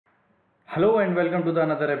Hello and welcome to the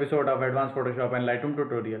another episode of Advanced Photoshop and Lightroom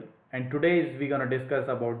tutorial. And today we're gonna discuss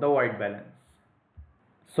about the white balance.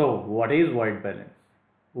 So what is white balance?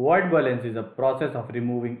 White balance is a process of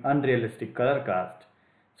removing unrealistic color cast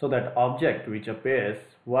so that object which appears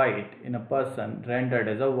white in a person rendered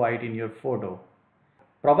as a white in your photo.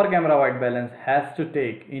 Proper camera white balance has to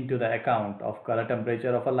take into the account of color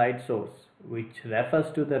temperature of a light source, which refers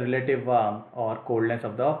to the relative warmth or coldness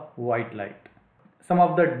of the white light. Some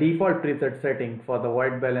of the default preset settings for the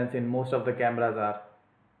white balance in most of the cameras are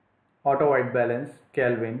auto white balance,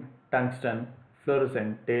 Kelvin, tungsten,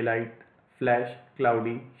 fluorescent, daylight, flash,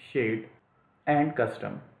 cloudy, shade, and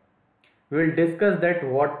custom. We will discuss that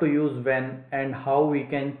what to use when and how we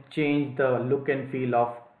can change the look and feel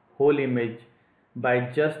of whole image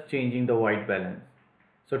by just changing the white balance.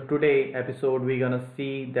 So today episode we're gonna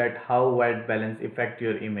see that how white balance affect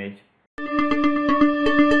your image.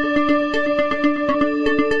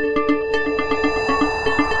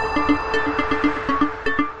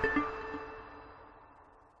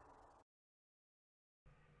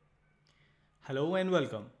 Hello and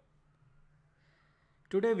welcome.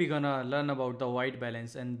 Today we're gonna learn about the white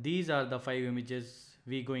balance, and these are the 5 images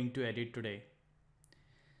we're going to edit today.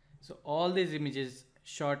 So all these images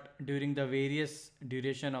shot during the various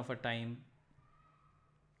duration of a time.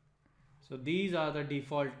 So these are the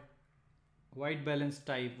default white balance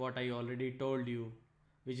type what I already told you,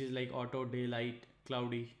 which is like auto, daylight,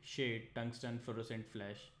 cloudy, shade, tungsten, fluorescent,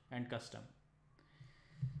 flash, and custom.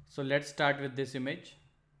 So let's start with this image.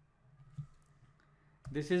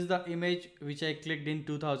 This is the image which I clicked in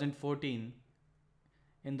 2014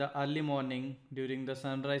 in the early morning during the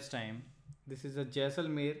sunrise time. This is a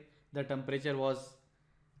Jaisalmer. The temperature was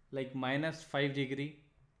like -5 degree,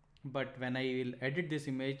 but when I will edit this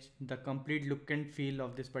image, the complete look and feel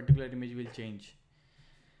of this particular image will change.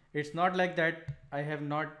 It's not like that I have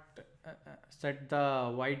not set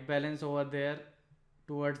the white balance over there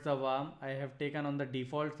towards the warm. I have taken on the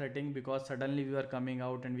default setting because suddenly we were coming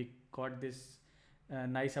out and we got this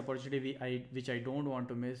nice opportunity which I don't want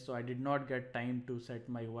to miss, so I did not get time to set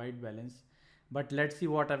my white balance. But let's see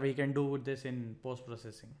what we can do with this in post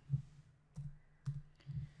processing.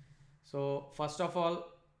 So first of all,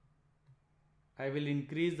 I will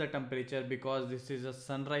increase the temperature because this is a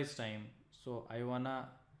sunrise time, so I wanna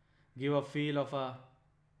give a feel of a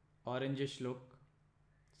orangish look.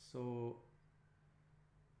 So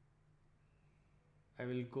I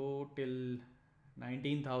will go till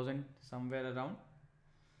 19,000 somewhere around,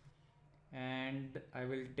 and I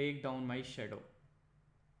will take down my shadow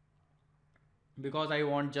because I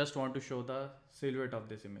just want to show the silhouette of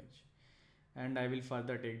this image, and I will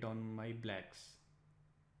further take down my blacks.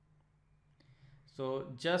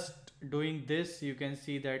 So just doing this, you can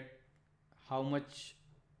see that how much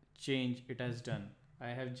change it has done.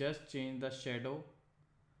 I have just changed the shadow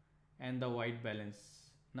and the white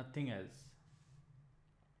balance, nothing else.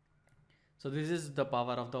 So this is the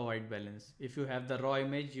power of the white balance. If you have the raw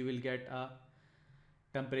image, you will get a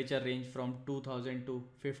temperature range from 2000 to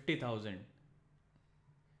 50,000.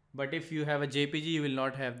 But if you have a JPG, you will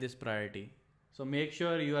not have this priority. So make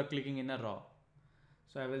sure you are clicking in a raw.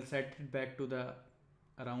 So I will set it back to the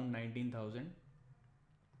around 19,000.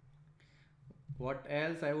 What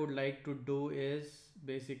else I would like to do is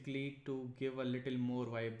basically to give a little more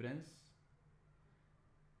vibrance.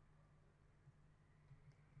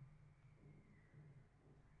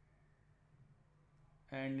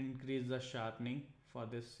 And increase the sharpening for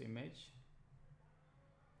this image.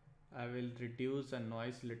 I will reduce the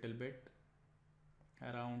noise little bit,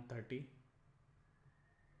 around 30,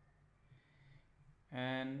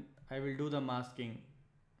 and I will do the masking.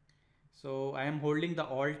 So I am holding the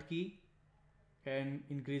Alt key and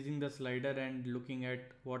increasing the slider and looking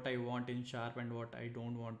at what I want in sharp and what I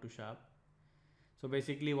don't want to sharp. So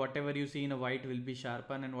basically whatever you see in a white will be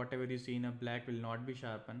sharpened and whatever you see in a black will not be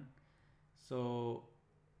sharpened. So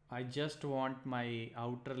I just want my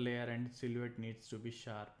outer layer and silhouette needs to be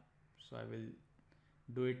sharp. So I will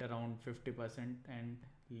do it around 50% and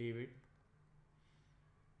leave it.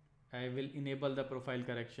 I will enable the profile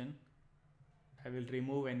correction. I will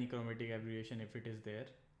remove any chromatic aberration if it is there.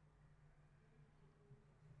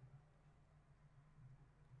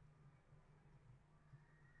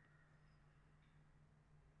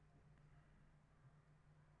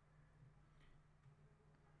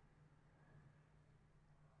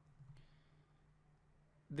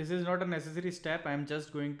 This is not a necessary step. I am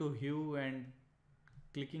just going to hue and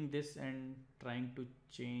clicking this and trying to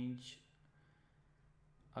change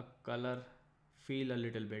a color feel a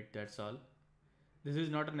little bit, that's all. This is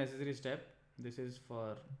not a necessary step. This is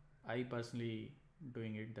for I personally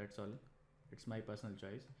doing it, that's all. It's my personal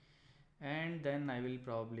choice. and then I will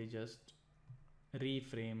probably just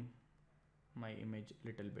reframe my image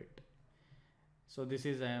little bit. So this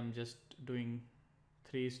is, I am just doing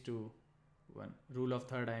 3:1 rule of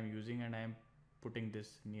third I am using, and I am putting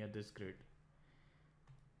this near this grid.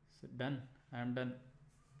 So done, I am done.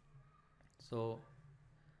 So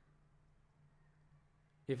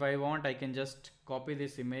if I want, I can just copy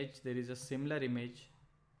this image. There is a similar image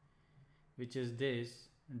which is this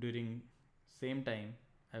during same time.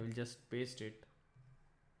 I will just paste it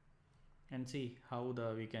and see how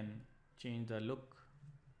we can change the look.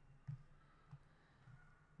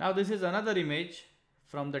 Now this is another image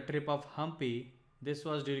from the trip of Hampi. This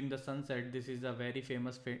was during the sunset. This is a very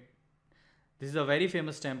famous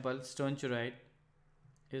temple. Stone Churite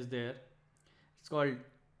is there. It's called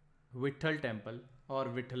Vitthal temple or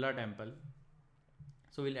Vithala temple.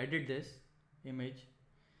 So we'll edit this image.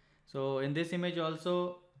 So in this image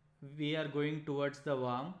also we are going towards the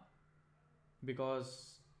warm,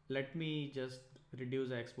 because let me just reduce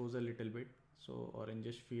the exposure a little bit so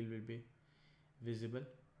orangish feel will be visible.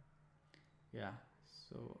 Yeah,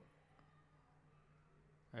 so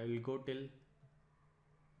I will go till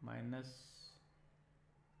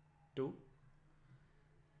 -2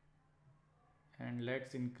 and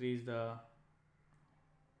let's increase the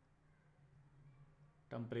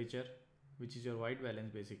temperature, which is your white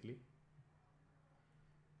balance basically.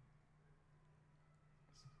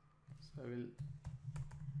 So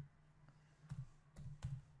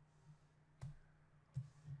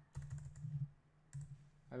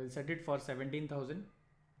I will set it for 17,000.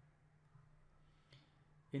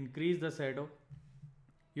 Increase the shadow.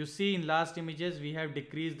 You see in last images we have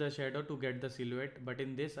decreased the shadow to get the silhouette, but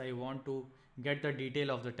in this I want to get the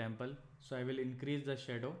detail of the temple. So I will increase the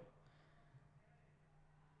shadow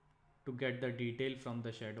to get the detail from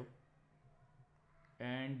the shadow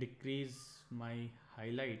and decrease my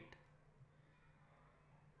highlight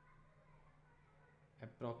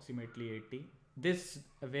approximately 80. This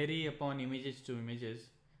vary upon images to images,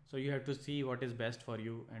 so you have to see what is best for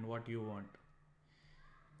you and what you want.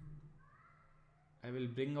 I will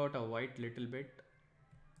bring out a white little bit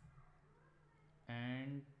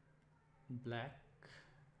and black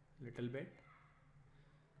little bit,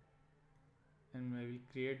 and I will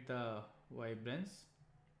create the vibrance.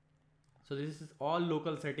 So this is all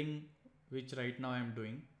local setting which right now I am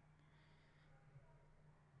doing.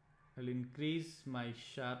 I will increase my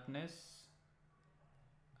sharpness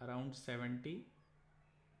around 70,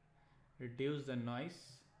 reduce the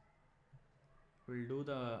noise, we'll do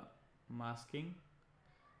the masking.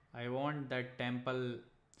 I want that temple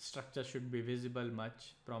structure should be visible,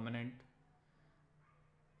 much prominent,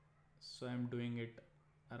 so I'm doing it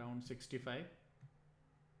around 65.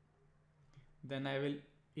 Then I will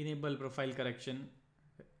enable profile correction,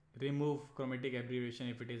 remove chromatic aberration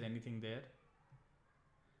if it is anything there.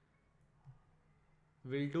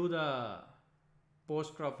 We'll do the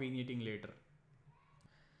post crop vignetting later.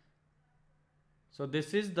 So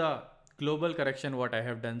this is the global correction what I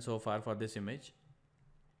have done so far for this image.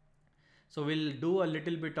 So we'll do a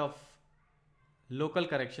little bit of local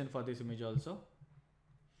correction for this image also.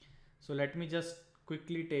 So let me just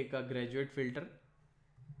quickly take a graduate filter,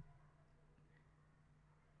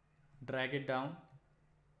 drag it down,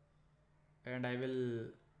 and I will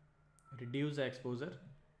reduce the exposure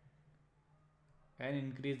and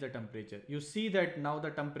increase the temperature. You see that now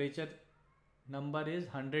the temperature number is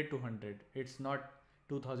 100 to 100. It's not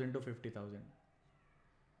 2000 to 50,000,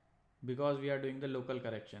 because we are doing the local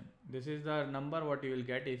correction. This is the number what you will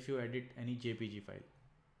get if you edit any JPG file.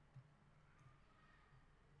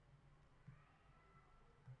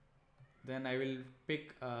 Then I will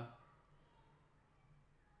pick a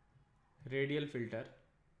radial filter.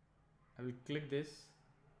 I will click this.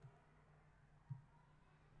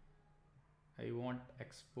 I want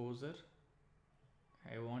exposure.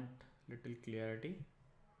 I want little clarity.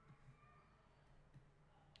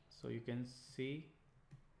 So you can see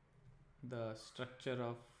the structure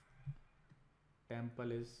of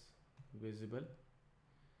temple is visible.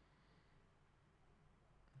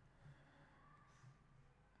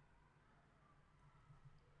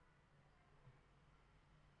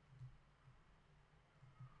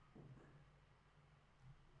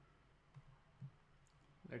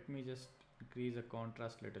 Let me just increase the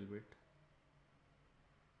contrast little bit.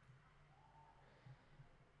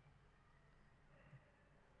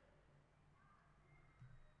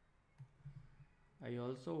 I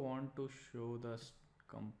also want to show the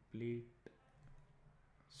complete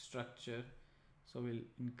structure, so we'll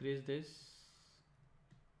increase this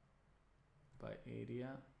by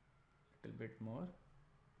area a little bit more.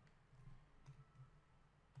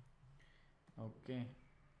 Okay,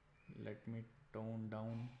 Let me tone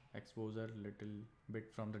down exposure little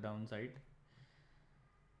bit from the downside.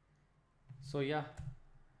 So yeah,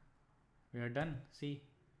 we are done. See,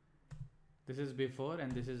 this is before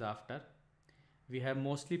and this is after. We have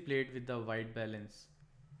mostly played with the white balance.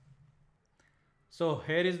 So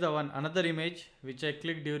here is the one another image which I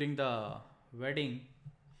clicked during the wedding.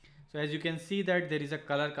 So as you can see that there is a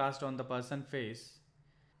color cast on the person face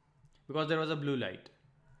because there was a blue light.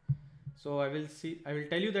 So I will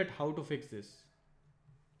tell you that how to fix this.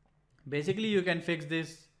 Basically you can fix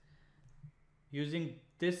this using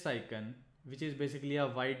this icon, which is basically a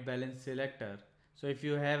white balance selector. So if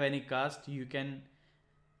you have any cast, you can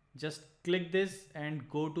just click this and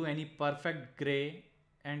go to any perfect gray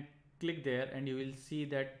and click there, and you will see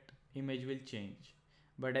that image will change.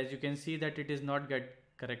 But as you can see that it is not get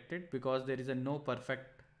corrected because there is a no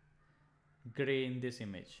perfect gray in this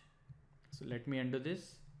image. So let me undo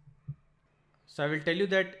this. So I will tell you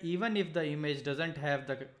that even if the image doesn't have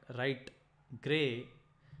the right gray,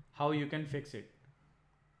 how you can fix it.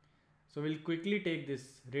 So we'll quickly take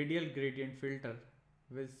this radial gradient filter.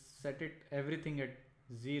 We'll set it everything at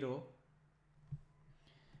 0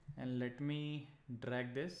 and let me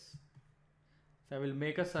drag this. So I will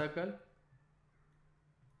make a circle.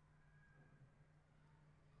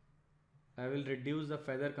 I will reduce the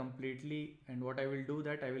feather completely, and what I will do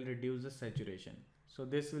that I will reduce the saturation. So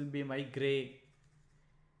this will be my gray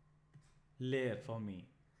layer for me,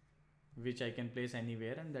 which I can place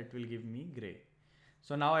anywhere, and that will give me gray.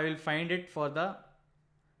 So now I will find it for the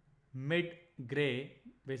mid gray.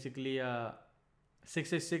 Basically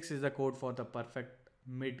 666 is the code for the perfect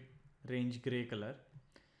mid range gray color.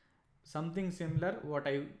 Something similar what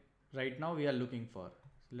I right now we are looking for.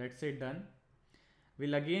 So let's say done.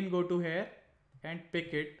 We'll again go to here and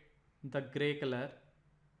pick it the gray color,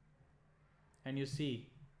 and you see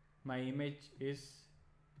my image is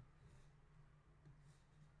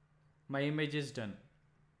done.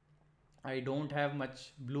 I don't have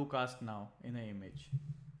much blue cast now in the image.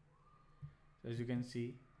 So as you can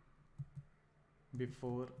see,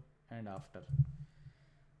 before and after.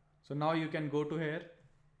 So now you can go to here,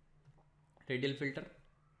 radial filter,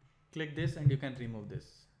 click this and you can remove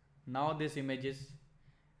this. Now this image is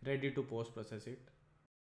ready to post process it.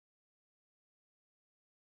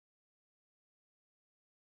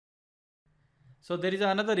 So there is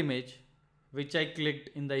another image which I clicked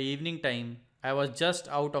in the evening time. I was just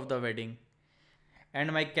out of the wedding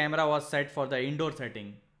and my camera was set for the indoor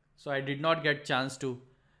setting. So I did not get chance to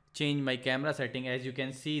change my camera setting. As you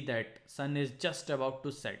can see that sun is just about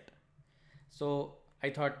to set. So I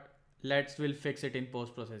thought we'll fix it in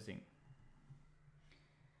post processing.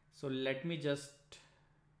 So let me just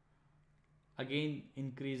again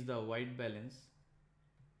increase the white balance.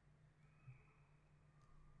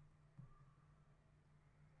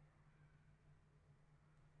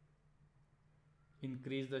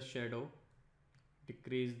 Increase the shadow,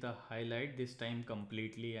 decrease the highlight. This time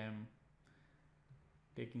completely I am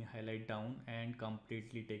taking highlight down and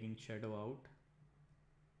completely taking shadow out.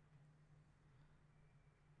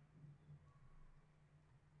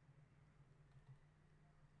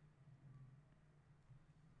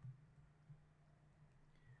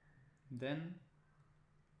 Then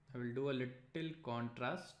I will do a little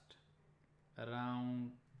contrast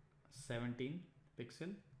around 17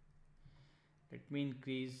 pixel. Let me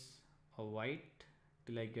increase a white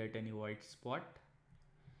till I get any white spot.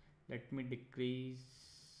 Let me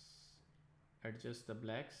adjust the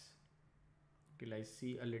blacks till I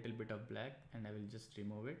see a little bit of black, and I will just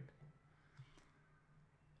remove it.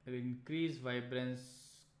 I will increase vibrance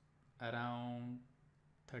around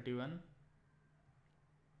 31.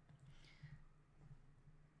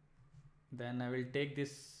 Then I will take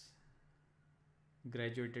this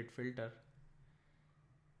graduated filter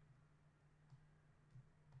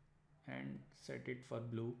and set it for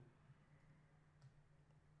blue.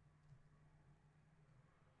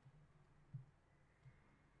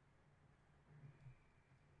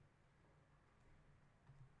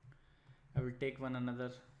 I will take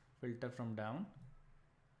another filter from down,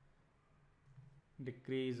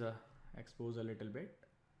 decrease expose a little bit.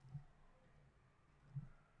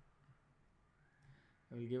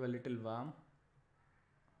 I will give a little warm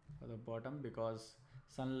for the bottom because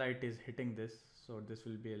sunlight is hitting this, so this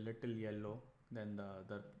will be a little yellow than the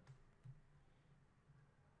other.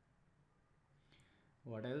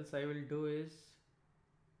 What else I will do is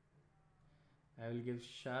I will give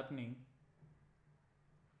sharpening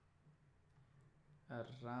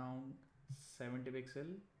around 70 pixel.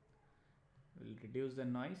 Will reduce the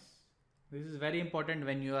noise. This is very important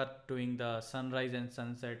when you are doing the sunrise and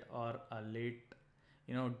sunset or a late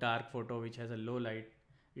dark photo which has a low light.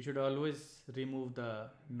 You should always remove the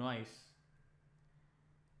noise.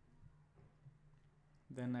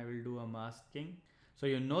 Then I will do a masking. So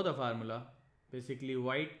you know the formula. Basically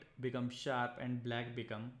white becomes sharp and black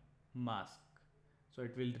become mask. So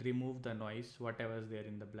it will remove the noise, whatever is there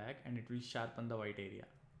in the black, and it will sharpen the white area.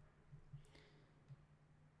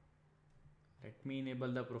 Let me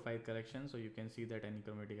enable the profile correction so you can see that any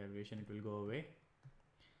chromatic aberration, it will go away.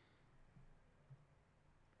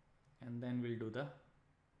 And then we'll do the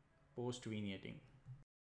post vignetting.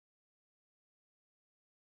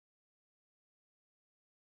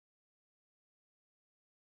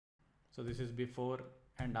 So this is before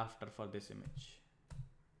and after for this image.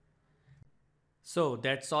 So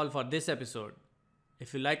that's all for this episode.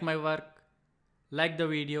 If you like my work, like the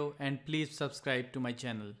video and please subscribe to my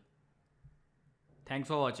channel. Thanks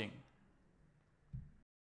for watching.